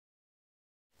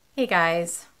Hey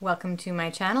guys, welcome to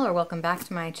my channel, or welcome back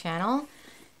to my channel.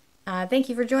 Thank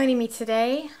you for joining me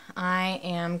today. I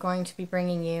am going to be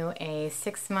bringing you a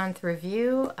 6-month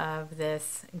review of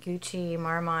this Gucci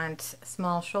Marmont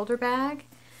small shoulder bag.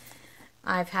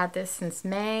 I've had this since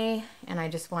May, and I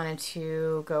just wanted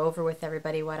to go over with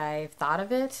everybody what I've thought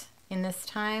of it in this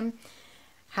time,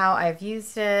 how I've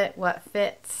used it, what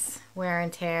fits, wear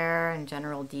and tear, and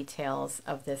general details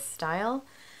of this style.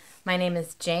 My name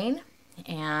is Jane,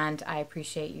 and I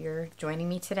appreciate your joining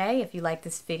me today. If you like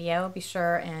this video, be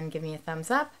sure and give me a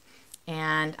thumbs up,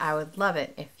 and I would love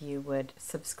it if you would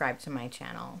subscribe to my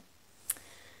channel.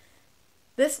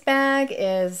 This bag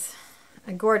is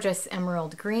a gorgeous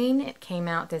emerald green. It came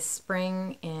out this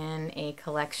spring in a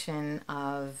collection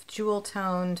of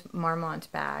jewel-toned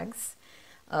Marmont bags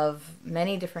of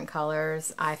many different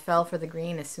colors. I fell for the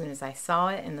green as soon as I saw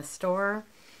it in the store.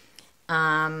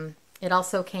 It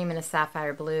also came in a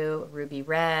sapphire blue, ruby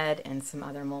red, and some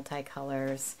other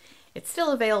multicolors. It's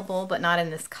still available, but not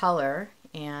in this color,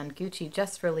 and Gucci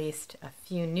just released a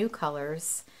few new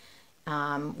colors,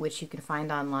 which you can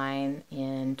find online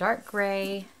in dark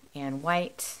gray and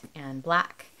white and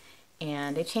black,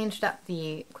 and they changed up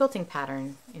the quilting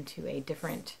pattern into a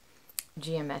different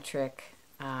geometric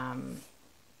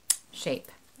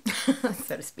shape,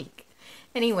 so to speak.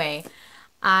 Anyway,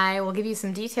 I will give you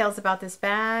some details about this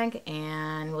bag,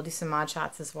 and we'll do some mod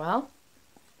shots as well.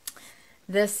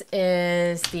 This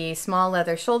is the small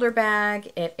leather shoulder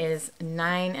bag. It is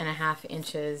 9.5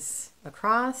 inches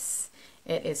across.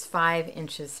 It is 5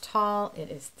 inches tall. It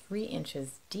is 3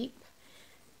 inches deep.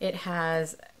 It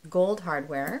has gold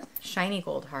hardware, shiny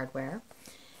gold hardware.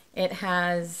 It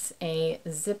has a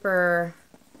zipper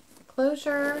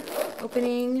closure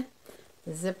opening.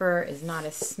 The zipper is not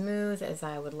as smooth as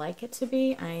I would like it to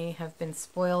be. I have been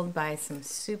spoiled by some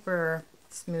super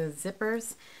smooth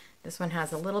zippers. This one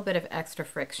has a little bit of extra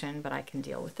friction, but I can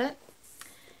deal with it.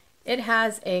 It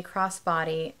has a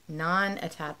crossbody,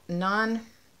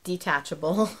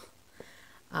 non-detachable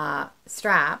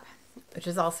strap, which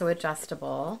is also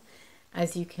adjustable.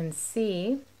 As you can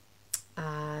see,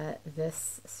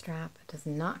 this strap does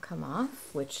not come off,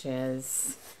 which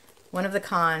is one of the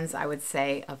cons, I would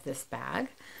say, of this bag.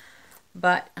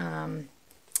 But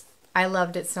I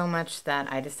loved it so much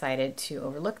that I decided to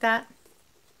overlook that.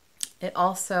 It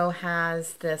also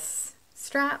has this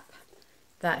strap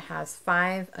that has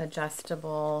 5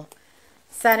 adjustable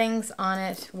settings on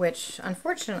it, which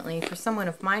unfortunately for someone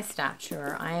of my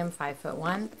stature, I am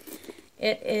 5'1",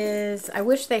 it is, I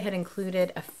wish they had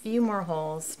included a few more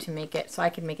holes to make it so I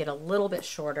could make it a little bit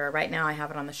shorter. Right now I have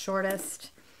it on the shortest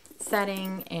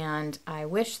setting, and I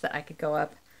wish that I could go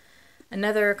up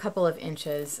another couple of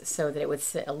inches so that it would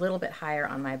sit a little bit higher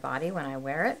on my body when I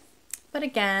wear it. But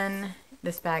again,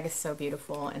 this bag is so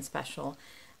beautiful and special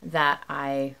that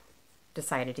I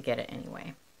decided to get it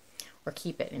anyway, or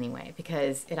keep it anyway,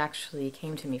 because it actually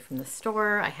came to me from the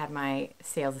store. I had my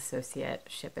sales associate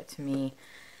ship it to me.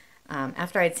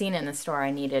 After I'd seen it in the store,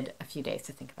 I needed a few days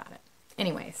to think about it.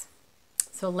 Anyways,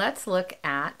 so let's look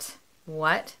at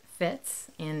what fits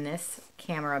in this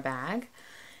camera bag,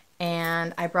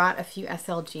 and I brought a few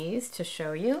SLGs to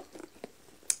show you.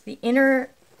 The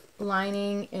inner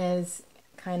lining is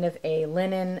kind of a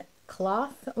linen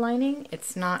cloth lining.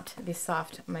 It's not the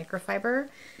soft microfiber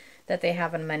that they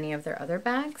have in many of their other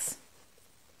bags.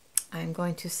 I'm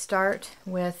going to start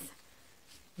with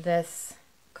this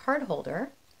card holder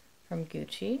from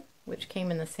Gucci, which came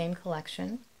in the same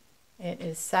collection. It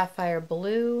is sapphire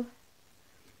blue.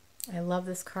 I love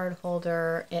this card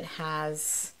holder. It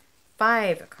has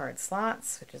 5 card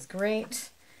slots, which is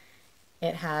great.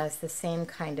 It has the same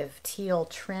kind of teal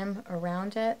trim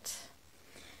around it.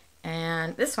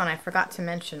 And this one, I forgot to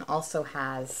mention, also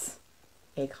has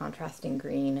a contrasting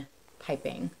green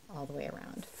piping all the way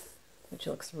around, which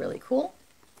looks really cool.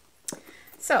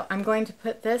 So I'm going to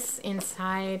put this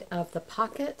inside of the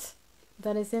pocket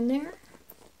that is in there.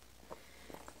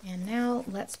 And now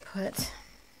let's put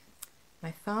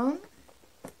my phone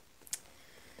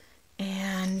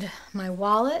and my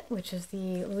wallet, which is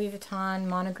the Louis Vuitton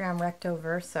Monogram Recto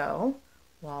Verso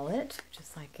wallet, which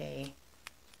is like a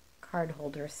card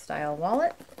holder style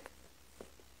wallet.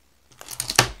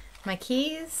 My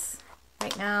keys,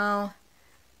 right now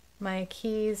my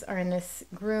keys are in this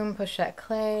Groom Pochette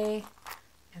clay.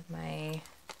 I have my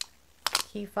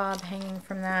key fob hanging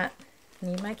from that.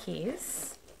 Need my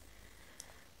keys.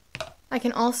 I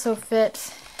can also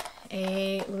fit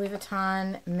a Louis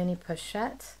Vuitton mini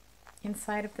pochette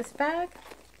inside of this bag,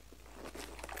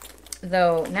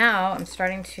 though now I'm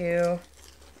starting to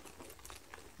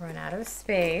run out of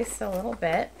space a little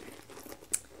bit,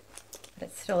 but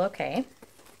it's still okay.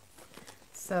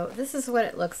 So this is what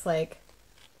it looks like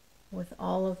with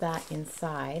all of that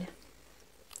inside.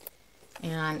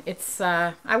 And it's,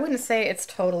 I wouldn't say it's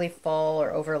totally full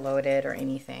or overloaded or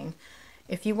anything.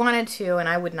 If you wanted to, and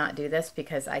I would not do this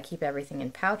because I keep everything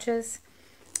in pouches,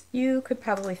 you could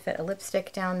probably fit a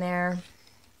lipstick down there.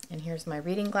 And here's my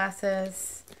reading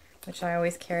glasses, which I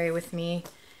always carry with me.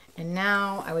 And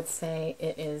now I would say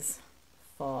it is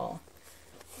full.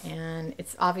 And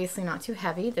it's obviously not too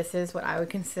heavy. This is what I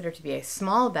would consider to be a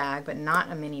small bag, but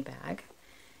not a mini bag.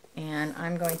 And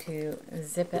I'm going to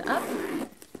zip it up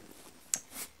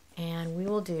and we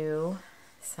will do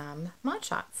some mod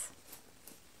shots.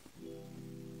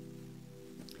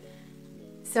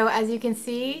 So as you can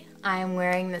see, I'm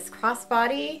wearing this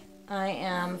crossbody. I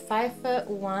am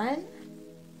 5'1",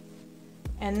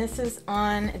 and this is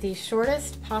on the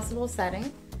shortest possible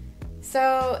setting.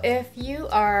 So if you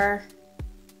are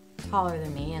taller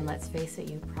than me, and let's face it,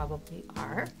 you probably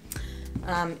are,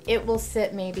 it will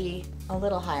sit maybe a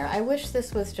little higher. I wish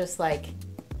this was just like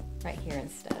right here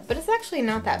instead, but it's actually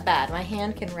not that bad. My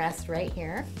hand can rest right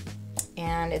here,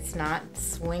 and it's not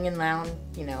swinging down,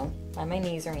 you know, by my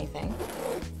knees or anything.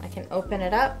 I can open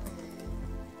it up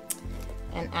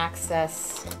and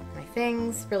access my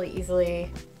things really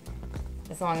easily,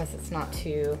 as long as it's not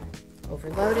too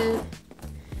overloaded.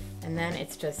 And then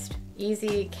it's just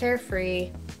easy,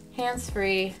 carefree,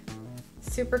 hands-free,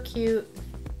 super cute,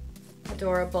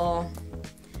 adorable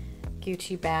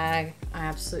Gucci bag. I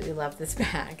absolutely love this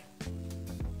bag.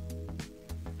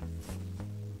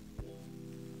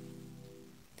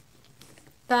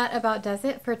 That about does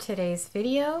it for today's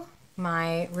video.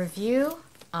 My review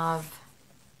of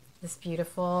this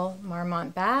beautiful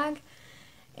Marmont bag.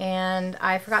 And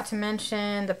I forgot to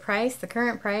mention the price. The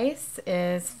current price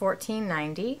is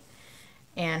 $14.90,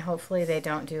 and hopefully they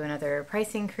don't do another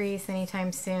price increase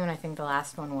anytime soon. I think the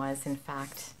last one was, in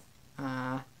fact,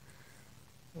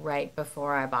 right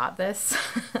before I bought this.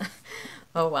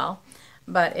 Oh well,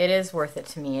 but it is worth it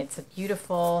to me. It's a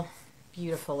beautiful,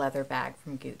 beautiful leather bag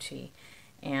from Gucci,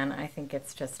 and I think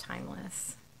it's just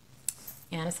timeless.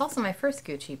 And it's also my first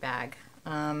Gucci bag.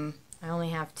 I only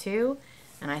have two,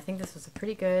 and I think this was a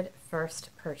pretty good first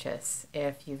purchase.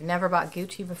 If you've never bought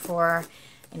Gucci before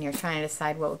and you're trying to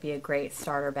decide what would be a great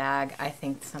starter bag, I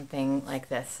think something like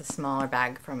this, a smaller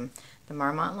bag from the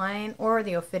Marmont line or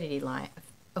the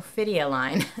Ophidia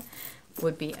line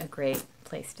would be a great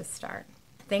place to start.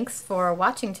 Thanks for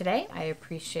watching today. I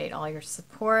appreciate all your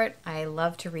support. I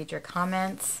love to read your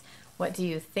comments. What do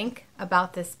you think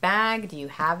about this bag? Do you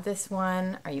have this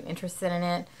one? Are you interested in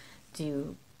it? Do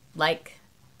you like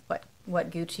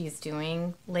what Gucci is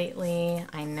doing lately?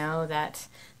 I know that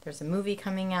there's a movie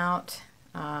coming out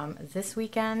this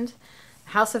weekend,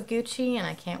 House of Gucci, and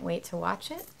I can't wait to watch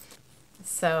it.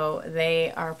 So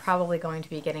they are probably going to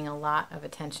be getting a lot of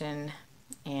attention,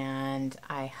 and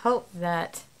I hope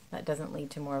that that doesn't lead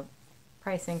to more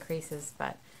price increases,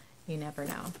 but you never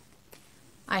know.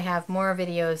 I have more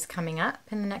videos coming up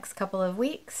in the next couple of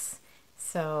weeks,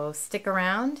 so stick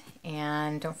around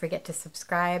and don't forget to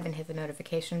subscribe and hit the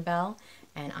notification bell,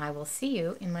 and I will see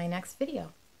you in my next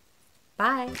video.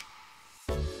 Bye!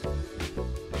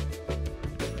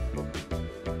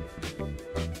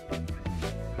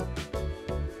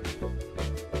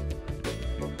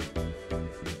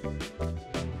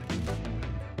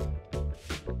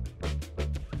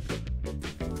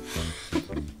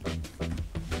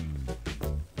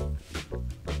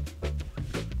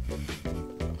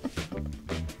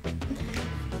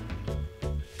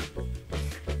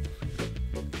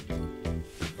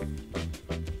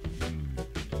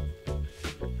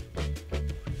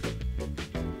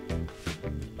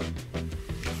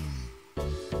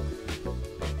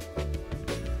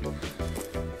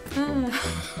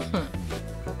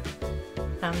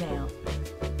 Thumbnail.